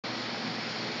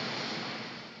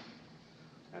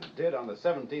and did on the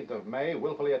 17th of May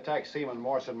willfully attack Seaman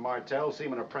Morrison Martell,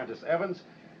 Seaman Apprentice Evans,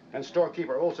 and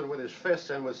storekeeper Olson with his fists,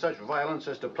 and with such violence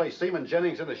as to place Seaman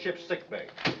Jennings in the ship's sick bay.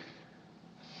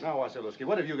 Now, Wasilewski,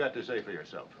 what have you got to say for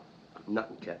yourself?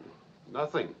 Nothing, Captain.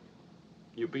 Nothing?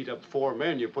 You beat up 4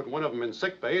 men, you put one of them in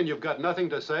sick bay, and you've got nothing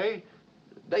to say?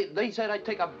 They said I'd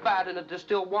take a bath in the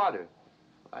distilled water.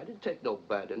 I didn't take no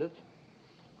bath in it.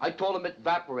 I told them it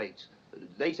evaporates.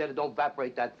 They said it don't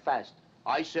evaporate that fast.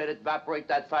 I said it evaporate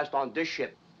that fast on this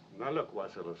ship. Now look,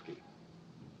 Wasilewski.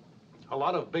 A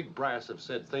lot of big brass have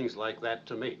said things like that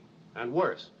to me, and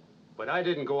worse. But I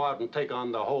didn't go out and take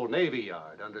on the whole Navy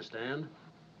Yard, understand?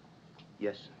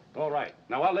 Yes, sir. All right.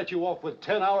 Now, I'll let you off with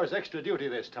 10 hours extra duty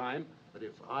this time. But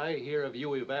if I hear of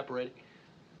you evaporating,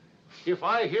 if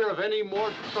I hear of any more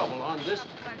trouble on this...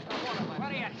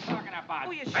 What are you talking about?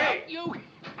 Who you Hey, you!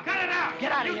 Cut it out!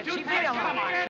 Get out of here, Chief. Come on.